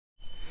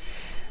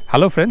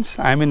Hello friends,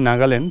 I am in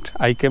Nagaland.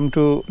 I came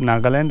to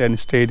Nagaland and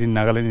stayed in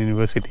Nagaland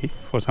University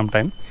for some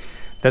time.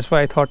 That's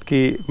why I thought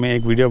कि मैं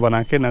एक video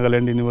बना के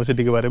Nagaland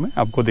university के बारे में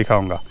आपको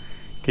दिखाऊंगा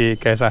कि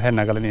कैसा है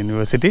Nagaland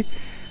university.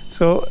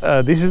 So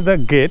this is the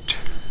gate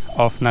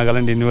of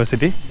Nagaland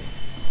University.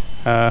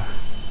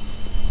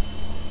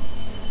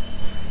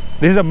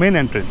 This is the main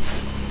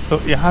entrance.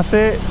 So यहाँ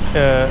से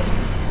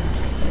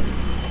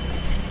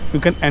you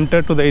can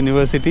enter to the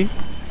university,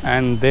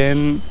 and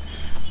then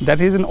that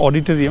is an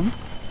auditorium.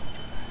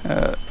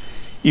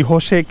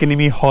 Ihoshe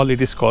Kinimi Hall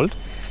it is called.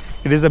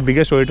 It is the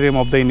biggest auditorium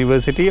of the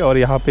university, और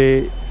यहाँ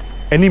पे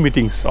any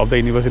meetings of the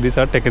universities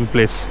are taken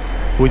place,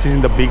 which is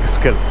in the big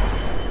scale.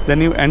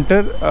 Then you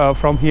enter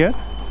from here.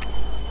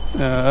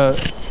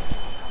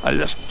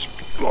 I'll just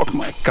lock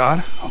my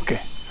car. Okay.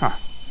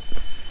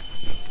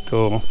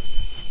 So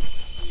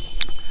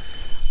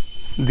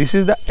this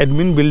is the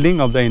admin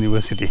building of the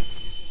university,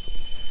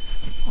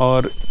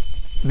 or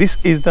this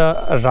is the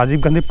Rajiv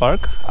Gandhi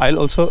Park. I'll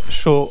also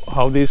show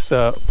how this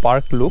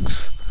park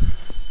looks.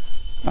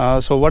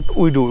 So what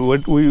we do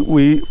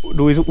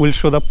is we'll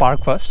show the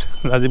park first,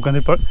 Rajiv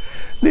Gandhi Park.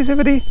 This is a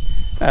very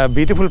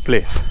beautiful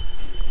place.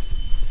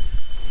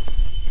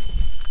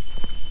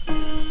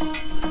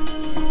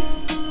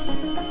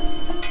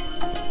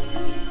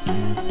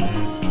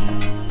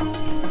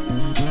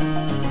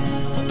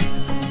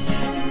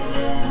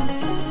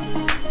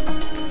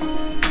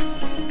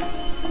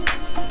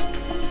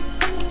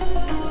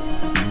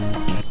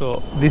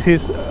 So this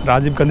is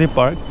Rajiv Gandhi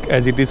Park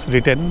as it is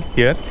written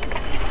here.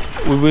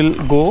 We will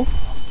go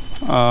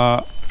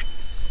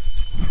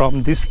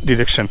from this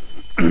direction.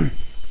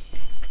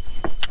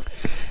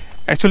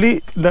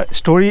 Actually, the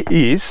story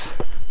is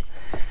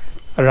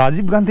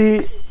Rajiv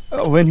Gandhi,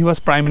 when he was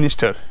Prime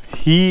Minister,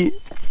 he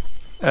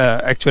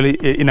actually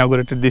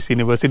inaugurated this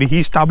university.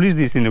 He established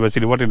this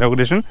university. What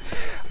inauguration?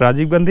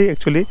 Rajiv Gandhi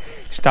actually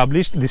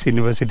established this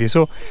university.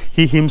 So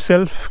he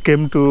himself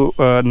came to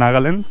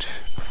Nagaland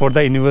for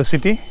the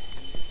university,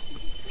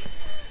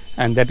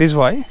 and that is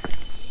why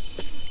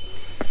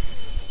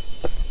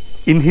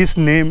in his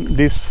name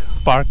this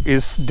park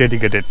is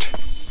dedicated.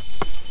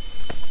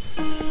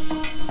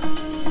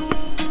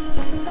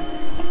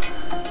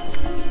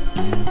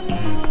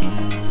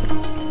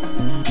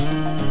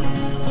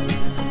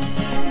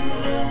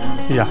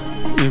 Yeah,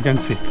 you can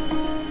see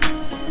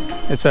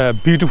it's a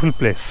beautiful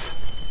place.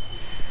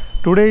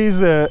 Today is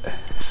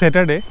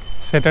Saturday.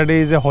 Saturday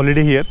is a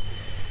holiday here,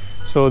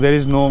 so there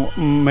is no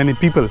many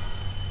people,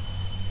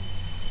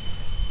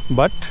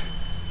 but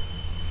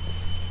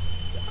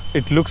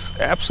it looks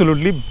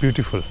absolutely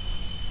beautiful.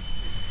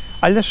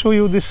 I'll just show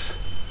you this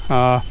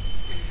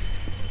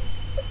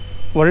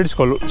what it is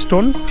called,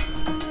 stone.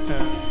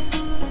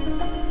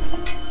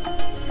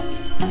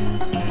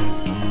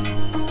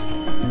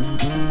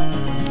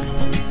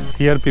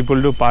 Here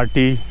people do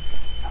party.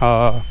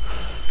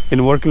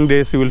 In working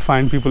days you will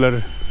find people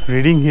are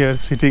reading here,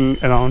 sitting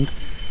around.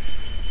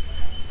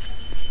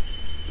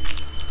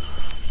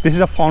 This is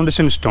a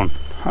foundation stone.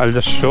 I'll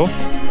just show.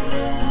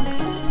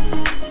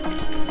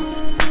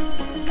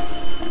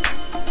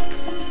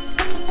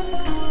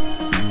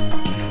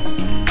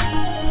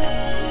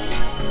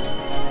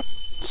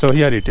 So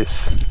here it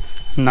is,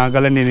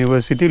 Nagaland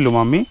University,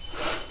 Lumami,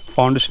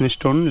 foundation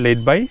stone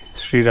laid by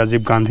Sri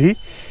Rajiv Gandhi,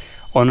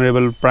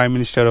 Honorable Prime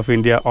Minister of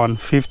India, on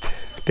 5th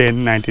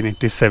 10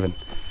 1987.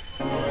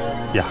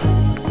 Yeah.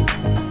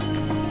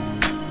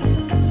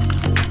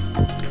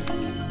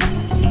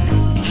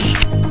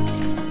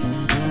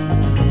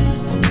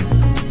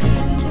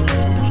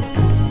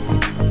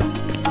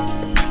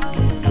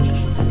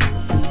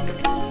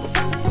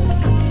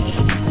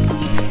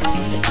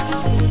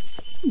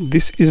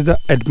 This is the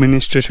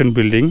administration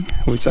building,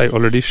 which I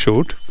already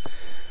showed.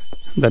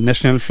 The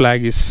national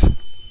flag is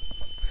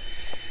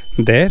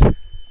there.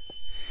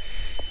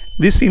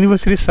 This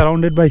university is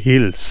surrounded by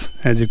hills,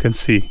 as you can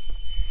see,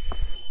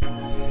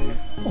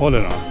 all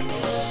around.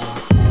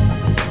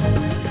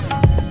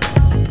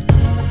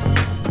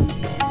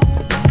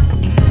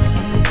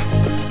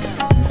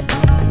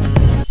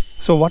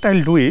 So what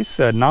I'll do is,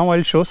 now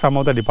I'll show some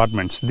of the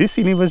departments. This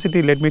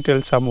university, let me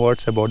tell some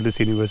words about this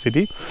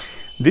university.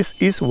 This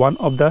is one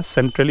of the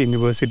central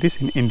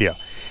universities in India.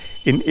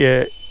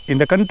 In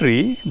the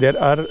country,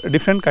 there are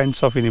different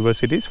kinds of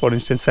universities. For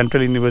instance,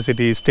 central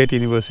universities, state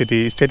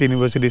universities. State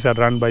universities are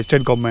run by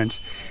state governments.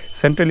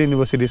 Central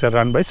universities are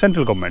run by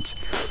central governments.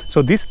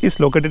 So this is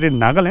located in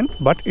Nagaland,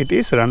 but it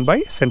is run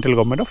by central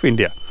government of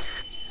India.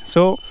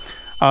 So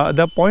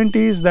the point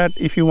is that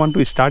if you want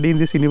to study in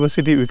this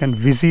university, you can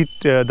visit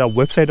the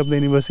website of the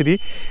university.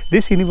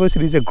 This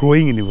university is a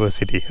growing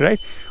university, right?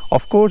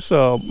 Of course,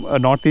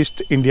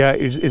 Northeast India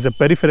is a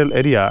peripheral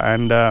area,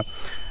 and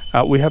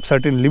we have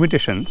certain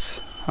limitations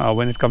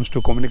when it comes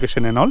to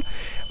communication and all,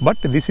 but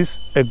this is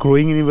a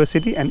growing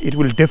university, and it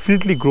will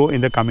definitely grow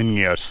in the coming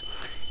years.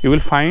 You will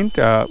find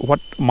what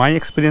my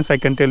experience I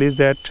can tell is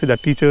that the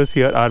teachers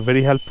here are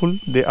very helpful.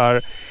 They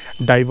are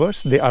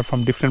diverse. They are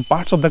from different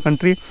parts of the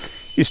country.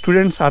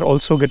 Students are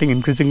also getting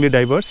increasingly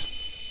diverse.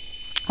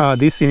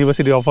 This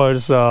university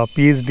offers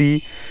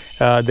PhD,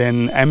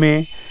 then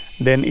MA.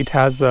 Then it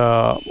has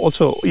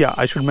also, yeah,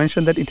 I should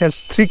mention that it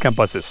has 3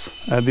 campuses.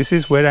 This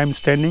is where I am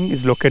standing,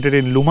 is located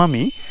in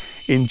Lumami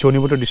in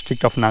Joniboto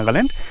district of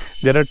Nagaland.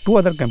 There are 2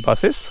 other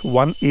campuses.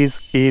 One is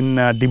in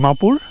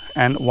Dimapur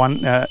and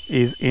one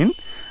is in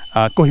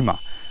Kohima.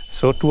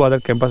 So 2 other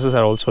campuses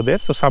are also there.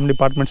 So some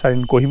departments are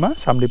in Kohima,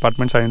 some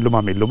departments are in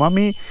Lumami.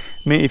 Lumami,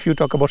 if you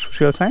talk about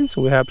social science,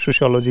 we have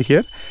sociology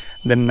here,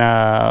 then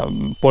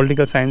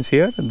political science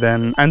here,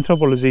 then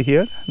anthropology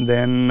here,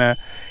 then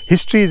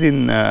history is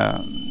in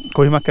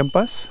Kohima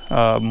campus,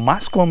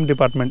 mass comm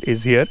department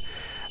is here,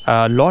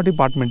 law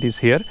department is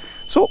here.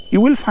 So you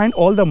will find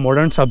all the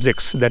modern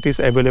subjects that is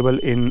available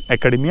in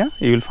academia,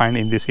 you will find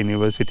in this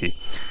university.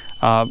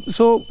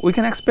 So we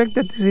can expect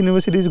that this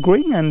university is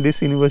growing, and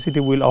this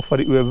university will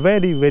offer you a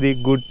very, very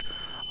good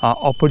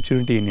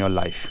opportunity in your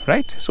life,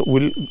 right? So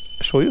we'll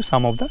show you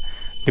some of the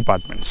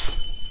departments.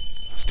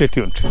 Stay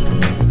tuned.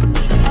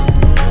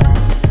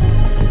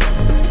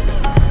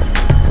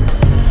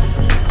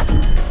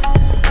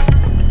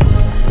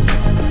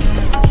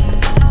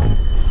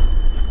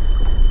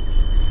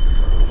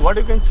 What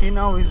you can see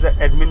now is the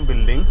admin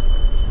building,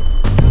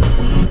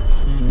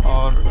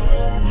 or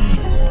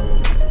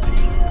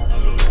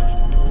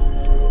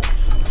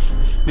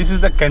this is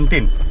the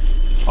canteen.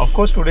 Of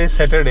course, today is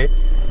Saturday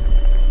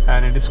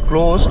and it is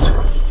closed.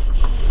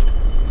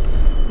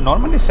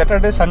 Normally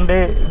Saturday,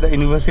 Sunday the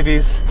university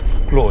is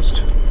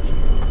closed.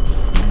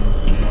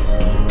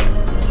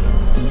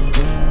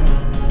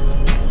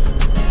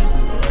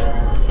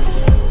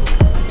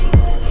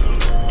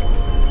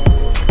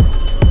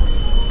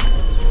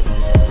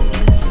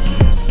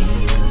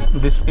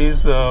 This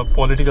is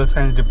political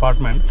science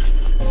department,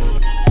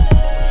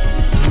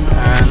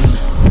 and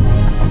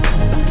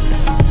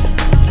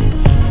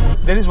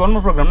there is one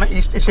more program, na?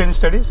 East Asian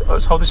Studies or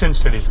South Asian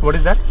Studies. What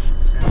is that?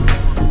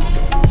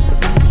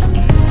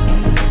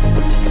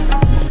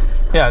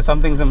 Yeah,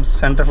 some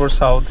Center for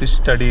South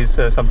Studies,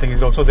 something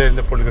is also there in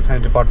the political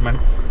science department.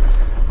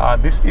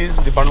 This is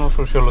Department of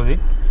Sociology.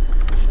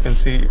 You can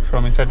see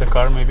from inside the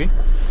car maybe.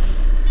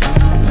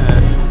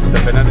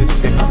 The banner is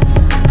same.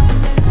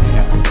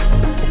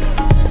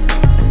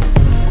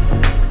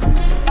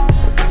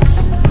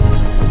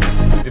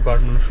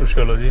 Department of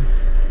Sociology.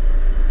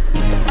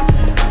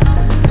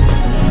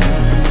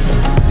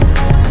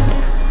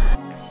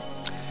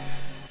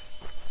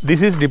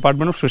 This is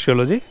Department of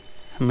Sociology.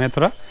 मैं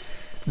थोड़ा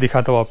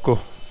दिखाता हूँ आपको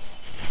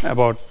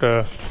about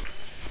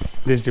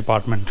this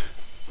department.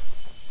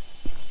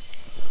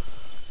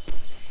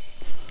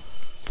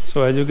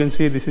 So as you can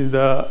see, this is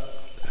the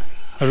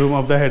room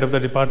of the head of the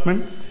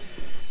department.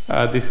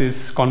 This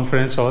is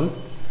conference hall,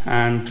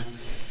 and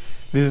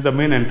this is the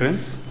main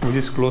entrance, which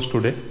is closed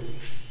today.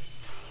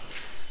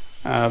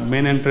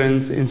 Main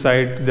entrance,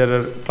 inside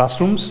there are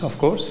classrooms, of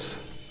course.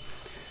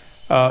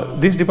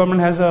 This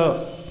department has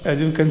a, as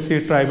you can see,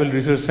 a tribal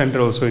research center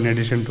also in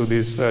addition to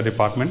this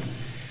department.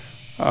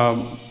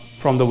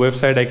 From the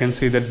website I can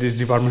see that this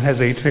department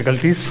has 8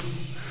 faculties,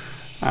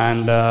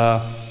 and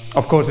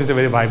of course it's a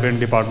very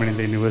vibrant department in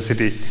the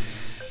university,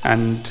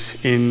 and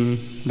in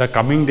the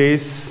coming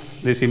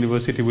days this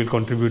university will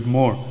contribute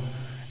more.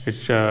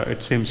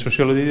 It seems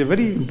sociology is a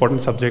very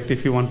important subject.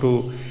 If you want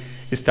to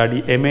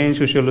study MA in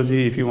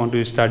sociology, if you want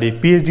to study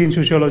PhD in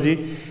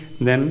sociology,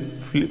 then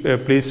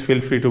please feel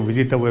free to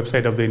visit the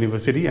website of the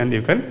university and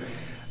you can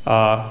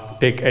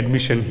take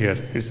admission here.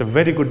 It's a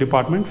very good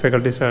department,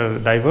 faculties are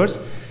diverse,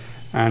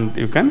 and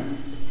you can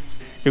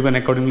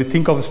accordingly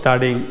think of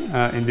studying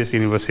in this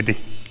university.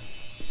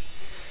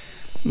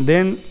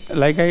 Then,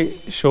 like I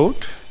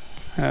showed,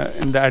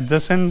 in the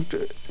adjacent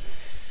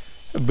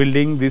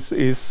building, this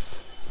is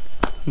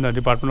the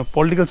Department of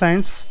Political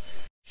Science.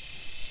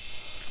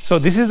 So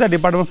this is the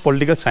Department of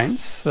Political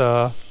Science.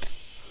 There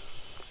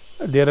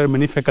are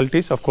many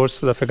faculties, of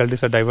course the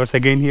faculties are diverse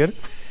again here,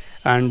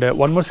 and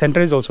one more center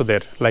is also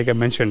there. Like I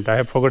mentioned, I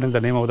have forgotten the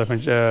name of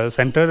the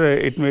center.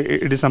 It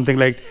is something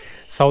like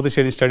South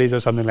Asian Studies or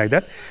something like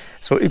that.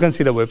 So you can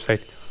see the website.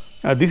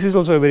 This is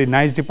also a very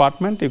nice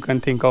department. You can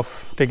think of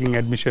taking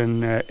admission.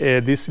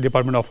 This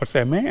department offers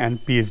MA and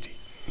PhD.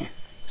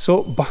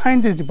 So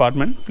behind this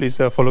department, please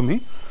follow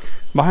me.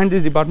 Behind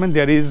this department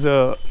there is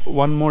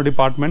one more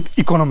department,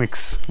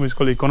 economics, which is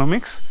called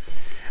economics.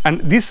 And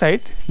this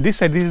side,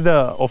 this is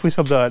the office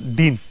of the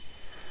dean.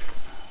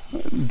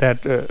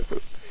 That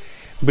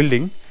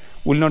building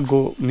will not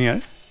go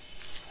near,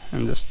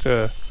 and just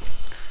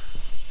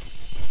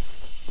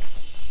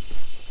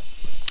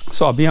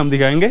so अभी हम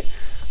दिखाएंगे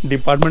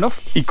Department of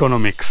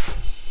Economics.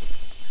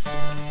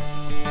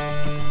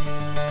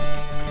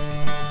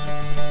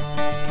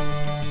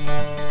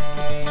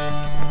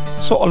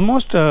 So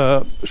almost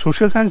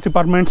social science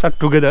departments are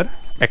together,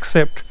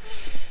 except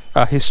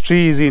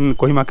history is in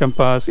Kohima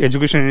campus,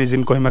 education is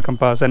in Kohima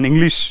campus, and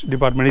English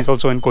department is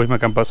also in Kohima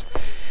campus.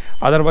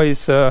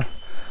 Otherwise,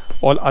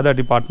 all other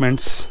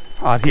departments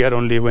are here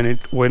only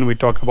when we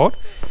talk about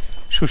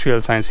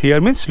social science. Here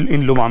means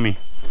in Lumami.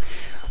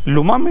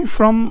 Lumami,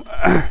 from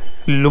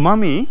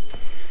Lumami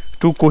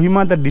to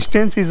Kohima the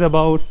distance is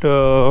about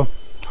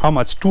how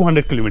much,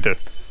 200 kilometers.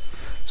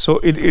 So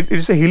it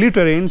is a hilly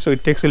terrain, so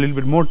it takes a little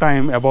bit more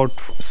time, about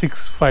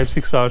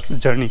 5-6 hours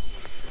journey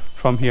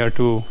from here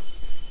to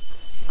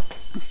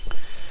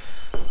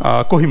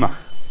Kohima.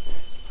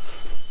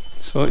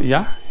 So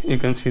yeah, you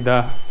can see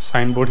the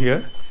signboard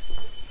here.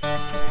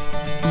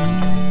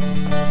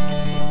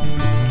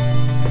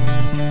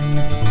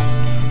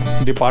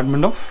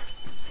 Department of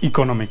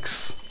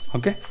Economics,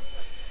 okay.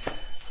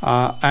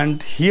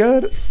 And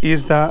here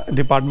is the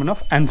Department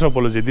of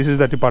Anthropology. This is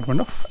the Department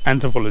of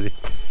Anthropology.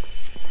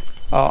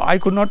 I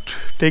could not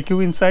take you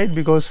inside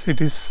because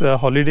it is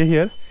holiday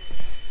here.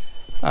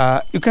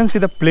 You can see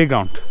the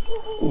playground.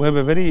 We have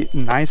a very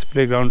nice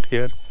playground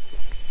here.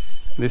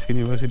 This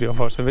university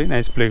offers a very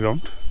nice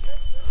playground.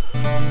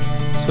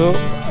 So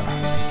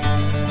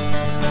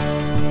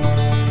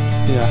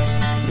yeah,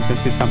 you can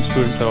see some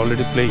students are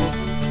already playing.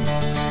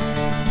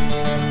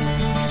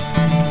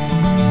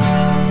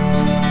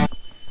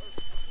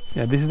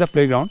 Yeah, this is the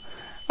playground.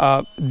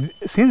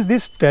 Since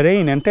this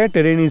terrain, entire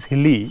terrain is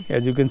hilly,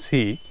 as you can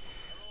see,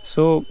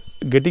 so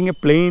getting a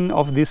plane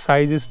of this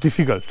size is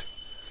difficult.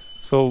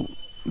 So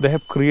they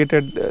have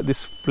created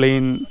this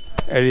plain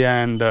area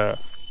and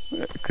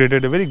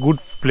created a very good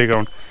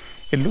playground.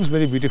 It looks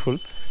very beautiful.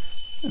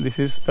 This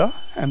is the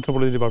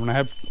anthropology department, I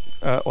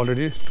have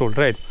already told,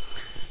 right?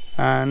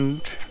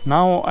 And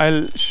now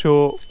I'll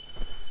show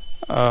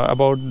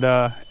about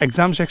the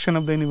exam section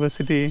of the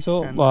university.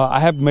 So I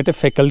have met a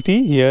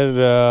faculty here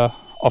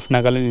of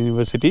Nagaland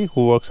University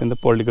who works in the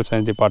political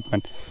science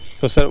department.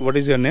 So sir, what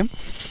is your name?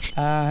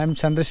 I'm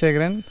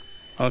Chandrasekharan.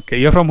 Okay,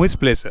 you're from which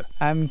place, sir?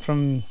 I'm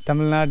from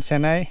Tamil Nadu,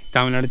 Chennai.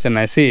 Tamil Nadu,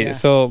 Chennai. See, yeah.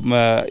 So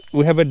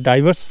we have a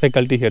diverse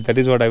faculty here. That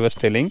is what I was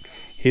telling.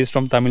 He is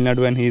from Tamil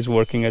Nadu and he is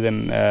working as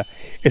an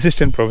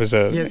assistant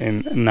professor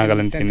in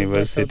Nagaland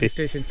University. Southeast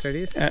Asian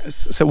Studies.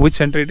 So which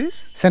center it is?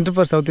 Center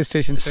for Southeast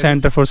Asian Studies.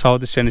 Center for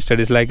Southeast Asian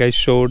Studies. Like I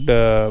showed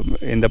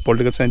in the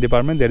political science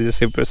department, there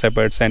is a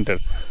separate center.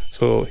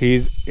 So he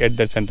is at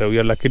that center. We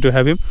are lucky to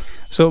have him.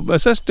 So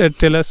just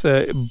tell us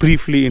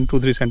briefly in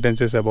 2-3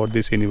 sentences about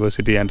this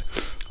university and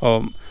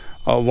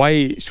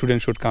why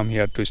students should come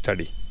here to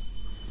study.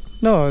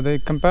 No, they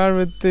compare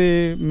with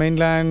the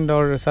mainland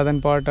or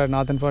southern part or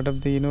northern part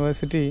of the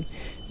university.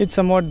 It's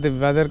somewhat the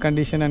weather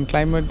condition and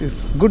climate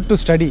is good to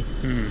study.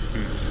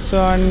 So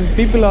and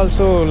people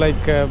also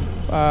like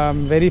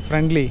very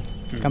friendly.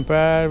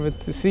 Compare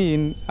with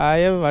I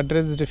have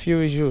addressed a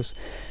few issues,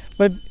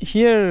 but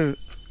here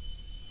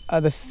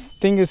the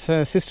thing is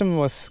system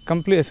was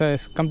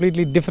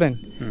completely different.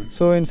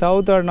 So in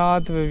south or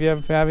north we are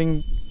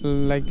having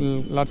like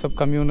lots of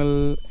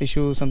communal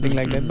issues, something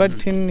like that.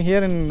 But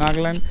here in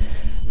Nagaland,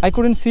 I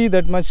couldn't see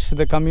that much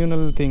the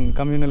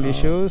communal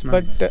issues. Nice.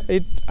 But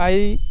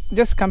I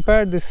just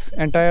compared this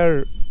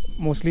entire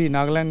mostly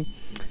Nagaland.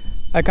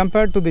 I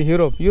compared to the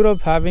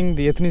Europe having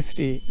the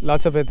ethnicity,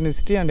 lots of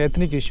ethnicity and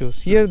ethnic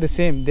issues. Here the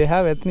same, they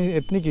have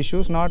ethnic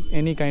issues, not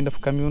any kind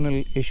of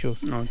communal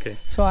issues. Okay.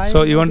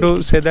 So you want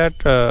to say that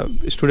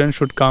students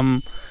should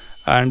come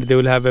and they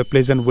will have a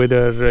pleasant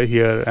weather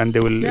here and they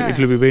will it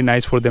will be very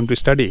nice for them to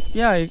study.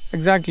 Yeah,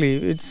 exactly.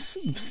 It's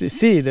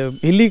the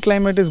hilly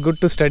climate is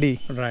good to study,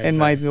 in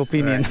my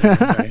opinion.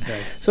 Right.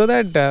 So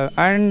that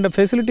and the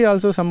facility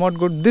also somewhat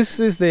good. This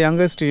is the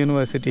youngest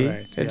university.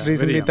 It's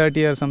recently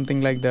 30 or something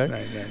like that.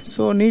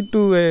 So need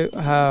to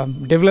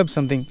develop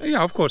something.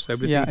 Yeah, of course,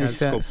 everything has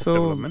scope of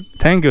development.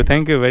 Thank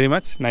you very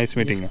much. Nice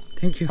meeting you.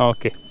 Thank you.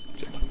 Okay.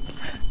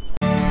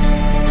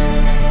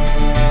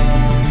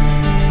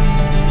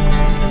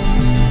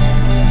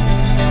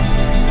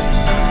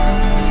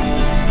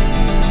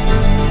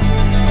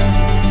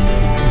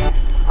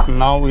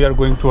 Now we are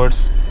going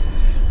towards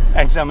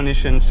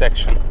examination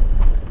section.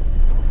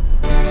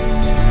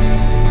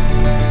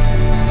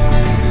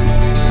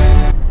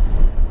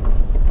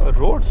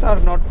 Roads are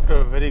not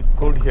very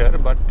good here,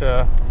 but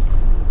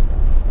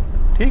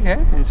ठीक है,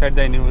 inside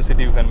the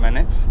university you can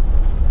manage.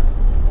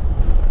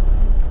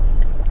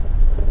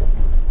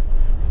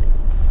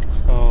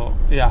 So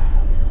yeah,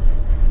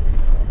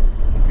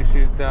 this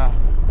is the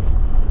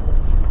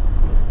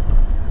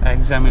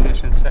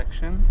examination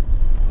section.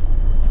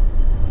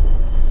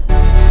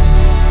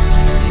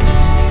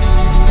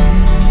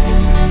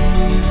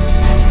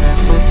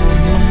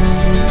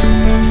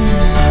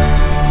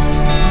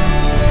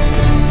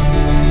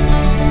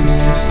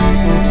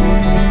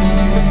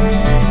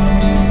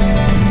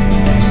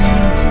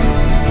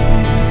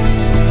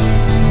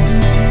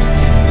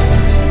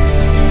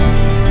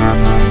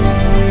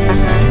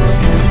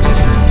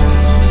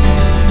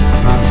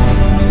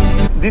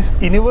 This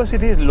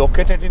university is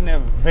located in a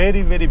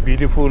very, very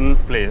beautiful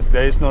place.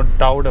 There is no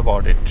doubt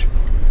about it.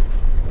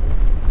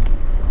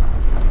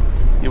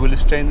 You will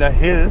stay in the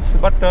hills,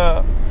 but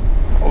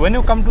when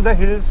you come to the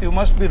hills, you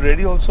must be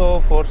ready also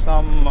for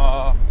some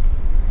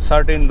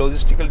certain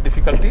logistical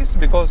difficulties,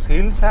 because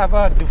hills have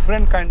a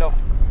different kind of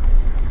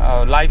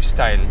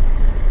lifestyle.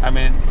 I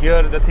mean,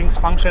 here the things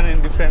function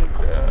in different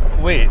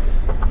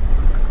ways.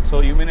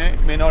 So you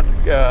may not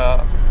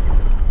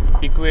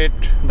equate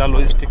the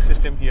logistic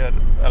system here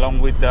along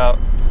with the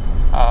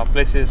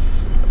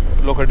places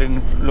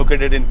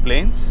located in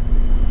plains.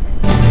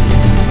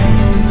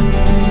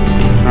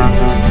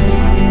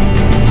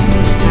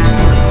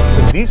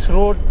 So this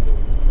road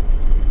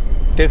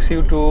takes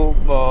you to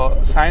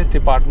science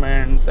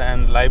departments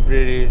and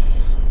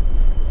libraries.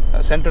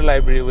 Central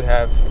library we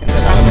have in the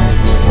Nagaland.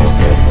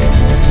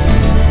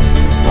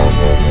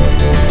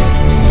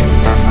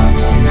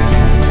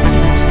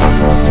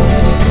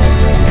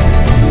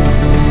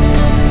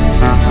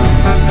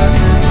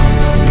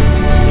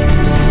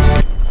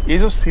 ये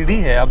जो सीढ़ी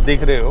है आप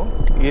देख रहे हो,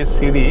 ये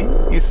सीढ़ी,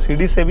 इस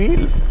सीढ़ी से भी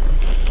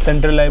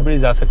सेंट्रल लाइब्रेरी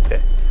जा सकते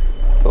हैं.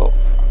 तो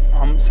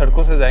हम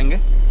सड़कों से जाएंगे.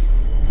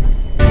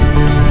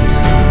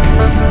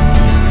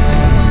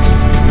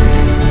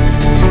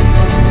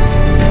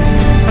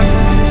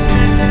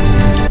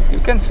 You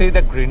can see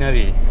the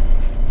greenery.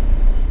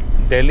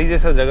 Delhi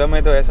जैसा जगह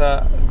में तो ऐसा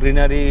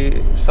ग्रीनरी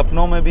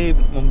सपनों में भी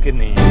मुमकिन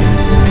नहीं है.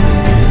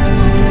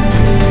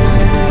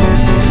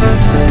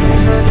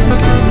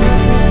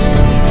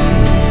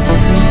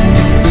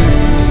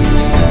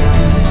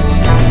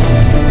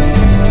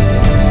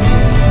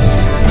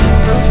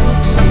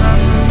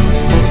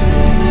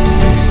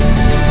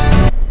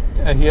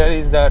 Here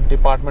is the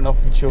Department of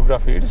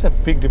Geography. It is a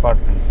big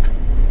department.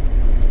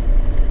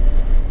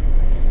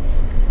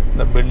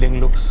 The building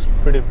looks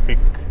pretty big.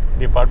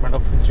 Department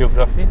of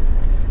Geography.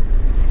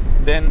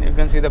 Then you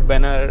can see the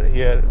banner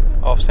here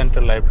of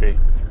Central Library.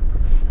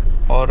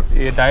 और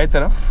ये दाएं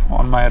तरफ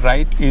on my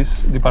right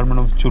is Department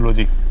of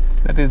Zoology.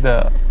 That is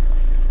the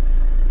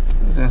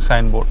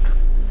signboard.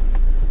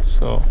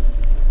 So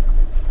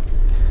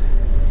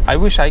I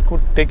wish I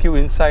could take you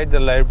inside the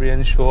library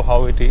and show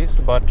how it is,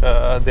 but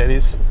there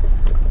is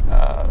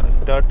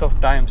dearth of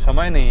time.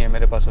 समय नहीं है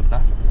मेरे पास उतना,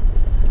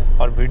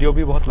 और video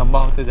भी बहुत लंबा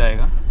होते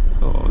जाएगा.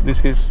 So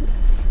this is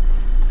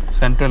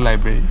Central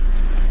Library.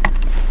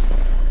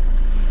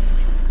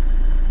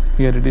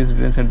 Here it is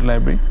Central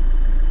Library.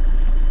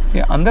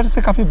 ये अंदर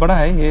से काफ़ी बड़ा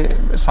है.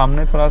 ये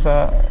सामने थोड़ा सा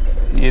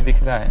ये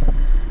दिख रहा है.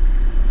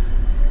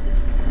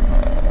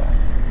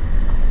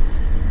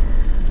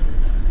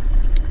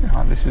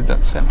 हाँ, this is the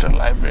Central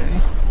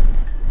Library.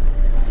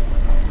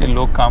 ये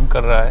लोग काम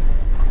कर रहा है,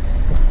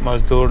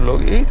 मजदूर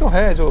लोग. यही तो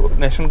है जो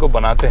नेशन को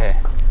बनाते हैं.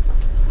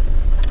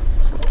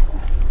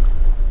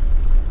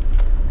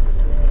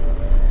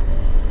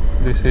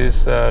 This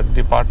is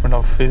Department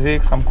of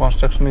Physics. Some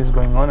construction is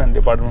going on, and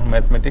Department of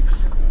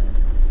Mathematics.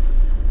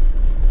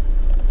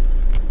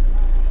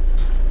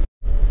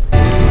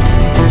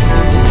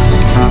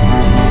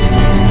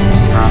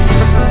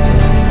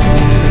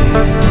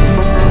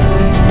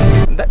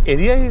 The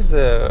area is,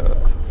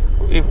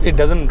 if it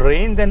doesn't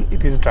rain, then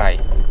it is dry.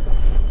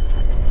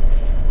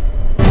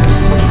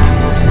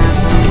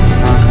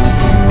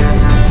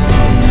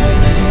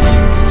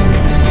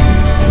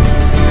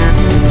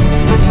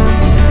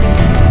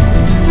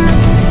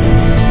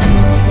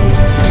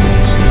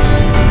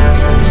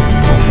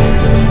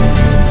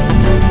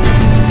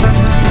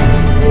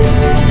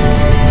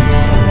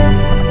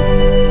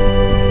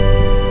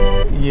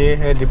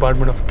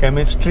 Department of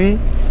Chemistry.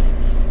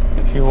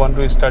 If you want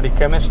to study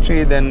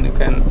chemistry, then you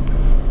can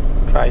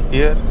try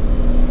here.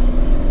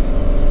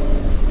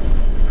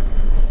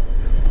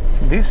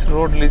 This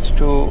road leads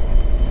to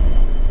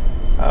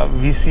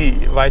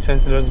VC, Vice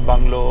Chancellor's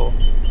bungalow,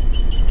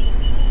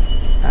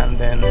 and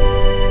then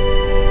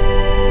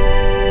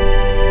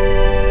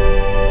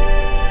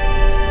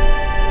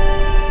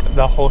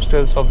the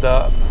hostels of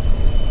the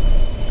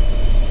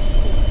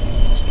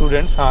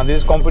students. This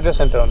is computer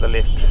center on the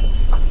left.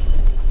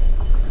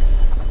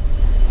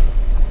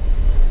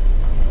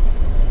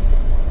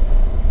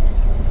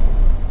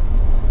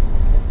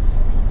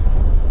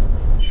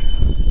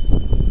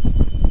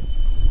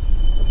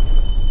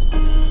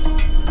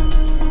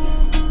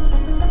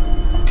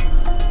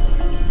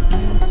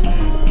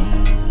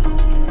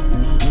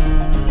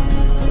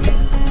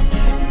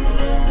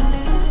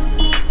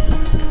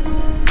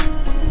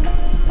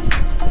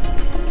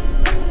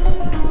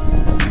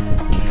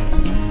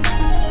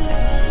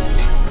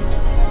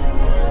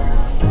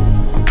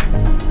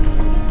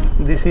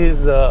 This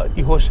is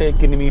Ihoshe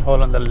Kinimi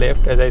Hall on the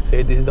left. As I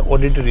said, this is the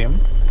auditorium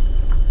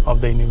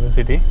of the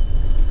university,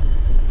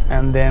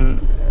 and then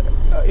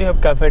you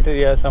have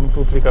cafeteria, some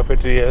 2-3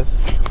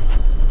 cafeterias,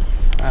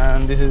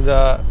 and this is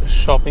the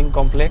shopping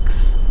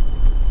complex,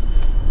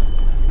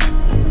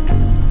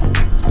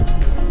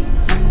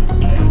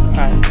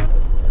 and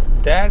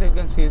that you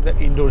can see is the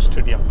indoor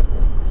stadium.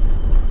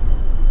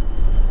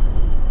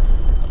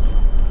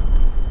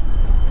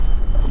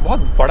 बहुत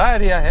बड़ा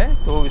area है,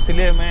 तो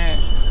इसलिए मैं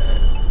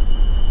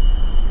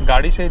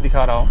गाड़ी से ही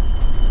दिखा रहा हूँ.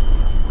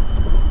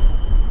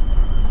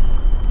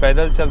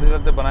 पैदल चलते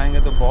चलते बनाएंगे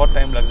तो बहुत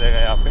टाइम लग जाएगा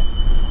यहाँ पे.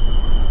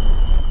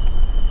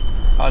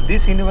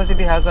 This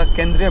university has a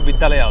Kendriya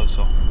Vidyalaya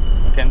also.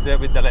 Kendriya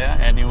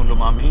Vidyalaya, NU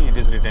Lumami, it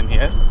is written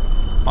here.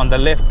 On the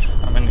left,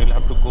 I mean, you'll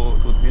have to go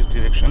to this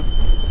direction.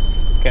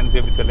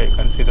 Kendriya Vidyalaya, you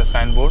can see the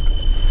signboard.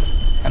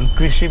 And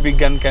Krishi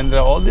Vigyan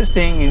Kendra, all these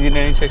things,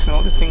 engineering section,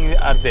 all these things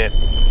are there.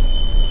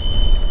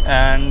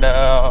 and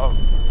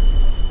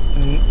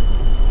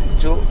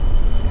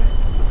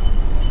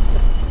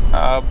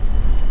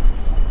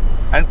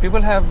and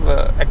people have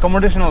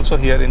accommodation also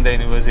here in the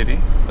university,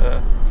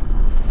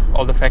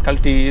 all the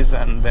faculties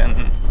and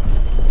then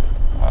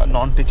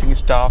non-teaching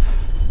staff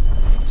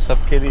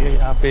सबके लिए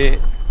यहाँ पे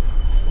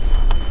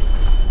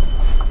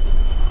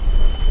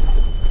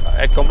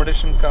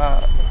accommodation का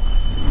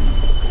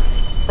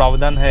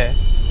प्रावधान है.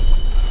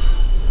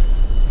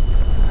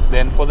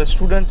 Then for the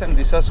students and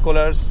research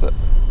scholars,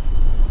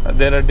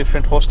 there are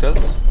different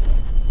hostels.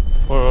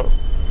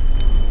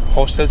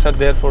 Hostels are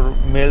there for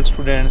male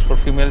students, for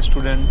female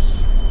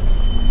students,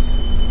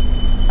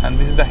 and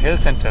this is the health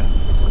center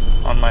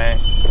on my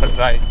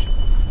right.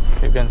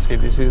 You can see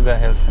this is the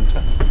health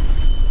center.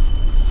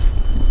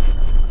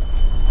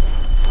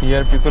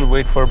 Here people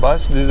wait for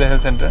bus. This is the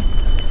health center.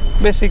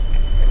 Basic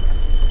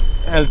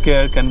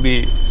healthcare can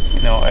be,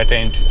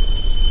 attained.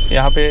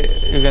 यहाँ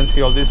पे you can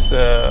see all these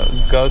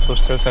girls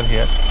hostels are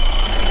here.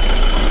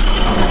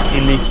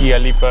 Iliki,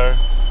 Alipur,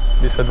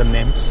 these are the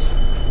names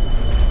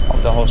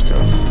of the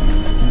hostels.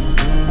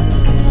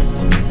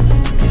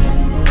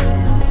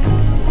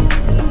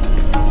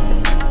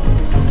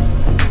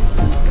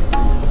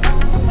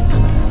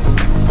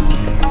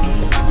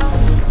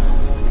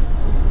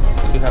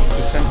 We have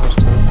different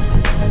hostels.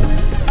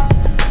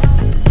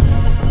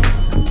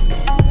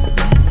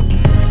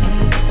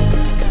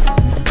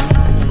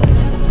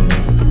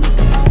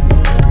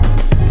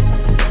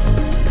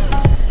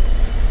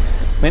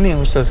 Many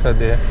hostels are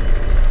there.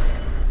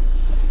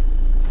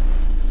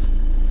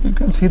 You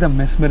can see the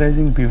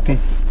mesmerizing beauty.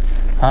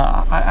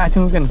 I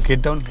think we can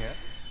get down here.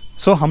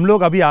 So हम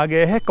लोग अभी आ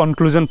गए हैं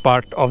conclusion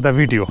part of the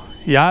video.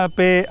 यहाँ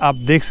पे आप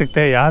देख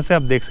सकते हैं, यहाँ से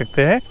आप देख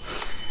सकते हैं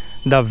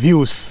the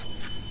views.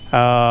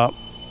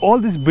 All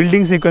these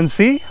buildings you can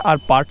see are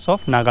parts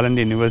of Nagaland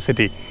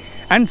University,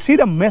 and see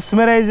the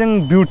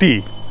mesmerizing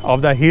beauty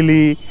of the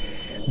hilly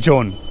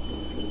zone,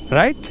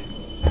 right?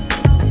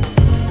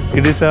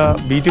 It is a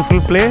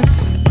beautiful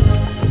place.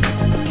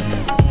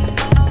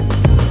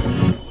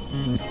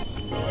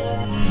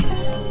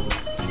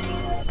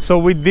 So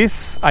with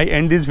this, I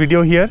end this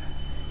video here.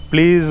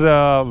 Please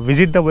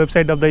visit the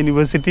website of the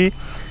university,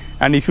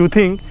 and if you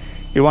think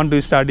you want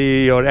to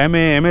study your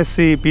MA,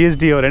 MSc,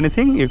 PhD or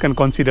anything, you can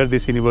consider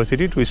this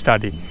university to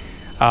study.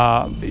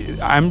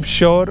 I'm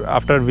sure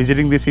after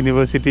visiting this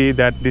university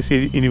that this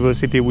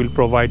university will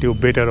provide you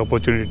better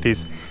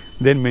opportunities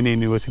than many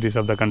universities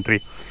of the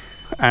country.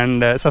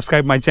 And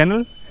subscribe my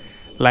channel,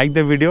 like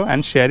the video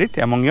and share it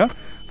among your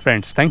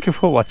friends. Thank you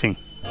for watching.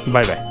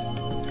 Bye bye.